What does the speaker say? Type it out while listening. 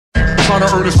trying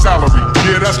to earn a salary.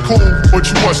 Yeah, that's cool, but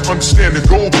you must understand the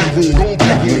golden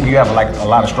rule. You have like a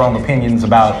lot of strong opinions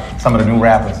about some of the new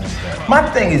rappers and stuff. My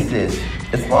thing is this.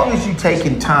 As long as you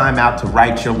taking time out to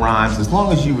write your rhymes, as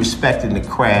long as you respecting the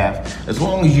craft, as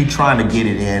long as you trying to get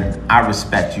it in, I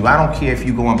respect you. I don't care if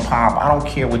you going pop, I don't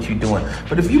care what you doing.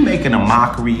 But if you making a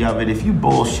mockery of it, if you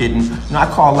bullshitting, you know, I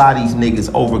call a lot of these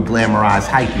niggas over-glamorized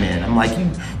hype men. I'm like,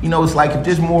 you know, it's like if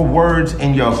there's more words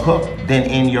in your hook than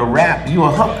in your rap, you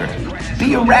a hooker.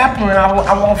 Be a rapper and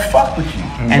I won't fuck with you.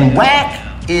 And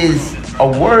whack is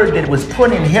a word that was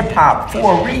put in hip hop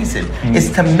for a reason.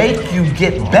 It's to make you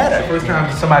get better. First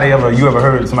time you ever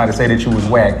heard somebody say that you was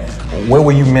whack, where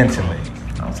were you mentally?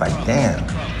 I was like, damn,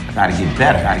 I gotta get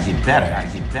better, gotta get better, gotta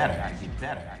get better, gotta get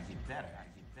better, gotta get better, gotta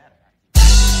get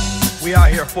better. We out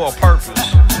here for a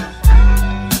purpose.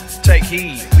 Take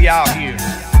heed, we out here.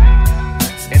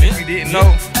 And if you didn't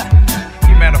know,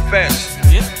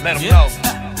 Hemanifezt, let them know.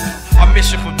 Our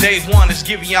mission from day one is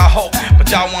giving y'all hope, but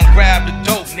y'all wanna grab the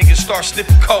dope, niggas start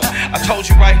sniffing coke. I told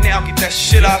you right now, get that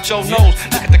shit out your nose.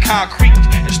 Look at the concrete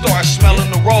and start smelling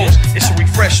the rose. It's a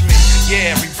refreshment,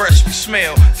 yeah, reverse me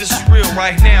smell. This is real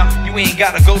right now, you ain't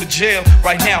gotta go to jail.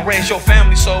 Right now, raise your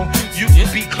family so you can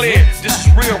be clear. This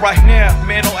is real right now,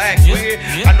 man, don't act weird.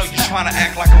 I know you're trying to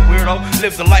act like a weirdo.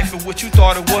 Live the life of what you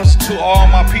thought it was. To all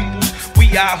my peoples,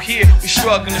 we out here, we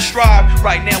struggling to strive.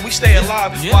 Right now, we stay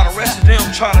alive, while the rest of them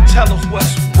trying to tell us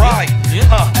what's right.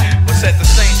 But at the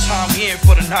same time, we in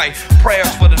for the night,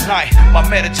 prayers for the night. My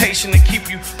meditation to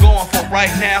keep you going from right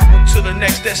now to the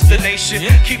next destination.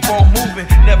 Keep on moving,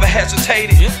 never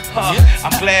hesitated.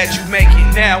 I'm glad you make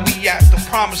it now. We at the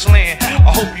promised land.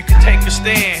 I hope you can take a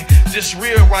stand. This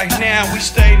real right now, we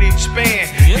stay to expand.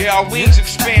 Yeah, our wings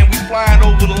expand, we flying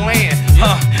over the land.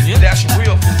 That's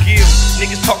real, forgive.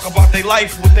 Niggas talk about their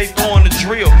life, what they throwing the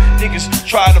drill. Niggas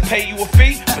try to pay you a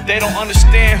fee, but they don't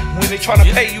understand when they try to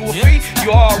pay you a fee,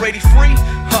 you're already free.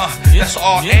 That's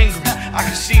all angry. I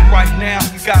can see right now,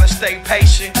 you gotta stay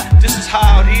patient. This is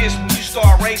how it is when you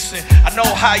start racing. I know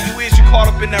how you is, you caught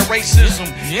up in that racism.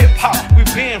 Hip hop, we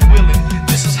been willing.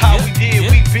 This is how we did,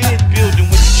 we been building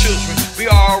with the children. We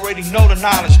already know the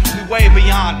knowledge, we way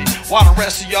beyond it. While the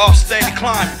rest of y'all steady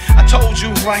climbing. I told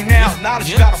you right now, knowledge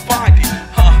you gotta find it.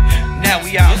 Now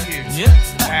we out here.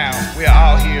 Now we're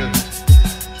out here.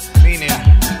 Meaning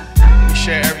we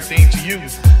share everything to you.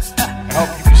 I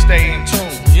hope you can stay in tune.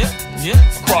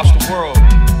 Across the world.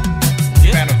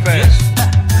 Hemanifezt.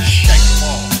 Shake them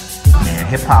all. Man,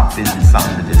 hip hop is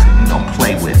something to just, you know,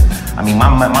 play with. I mean, my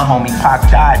homie Pac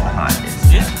died behind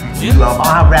this. You know,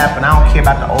 I rap and I don't care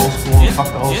about the old school, fuck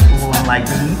the old school. I'm like,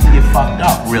 you can get fucked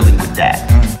up really with that.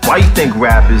 Why you think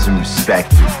rap isn't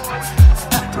respected?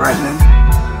 Threatening.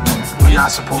 We're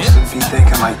not supposed to be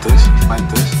thinking like this, like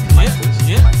this, like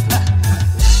this, like this.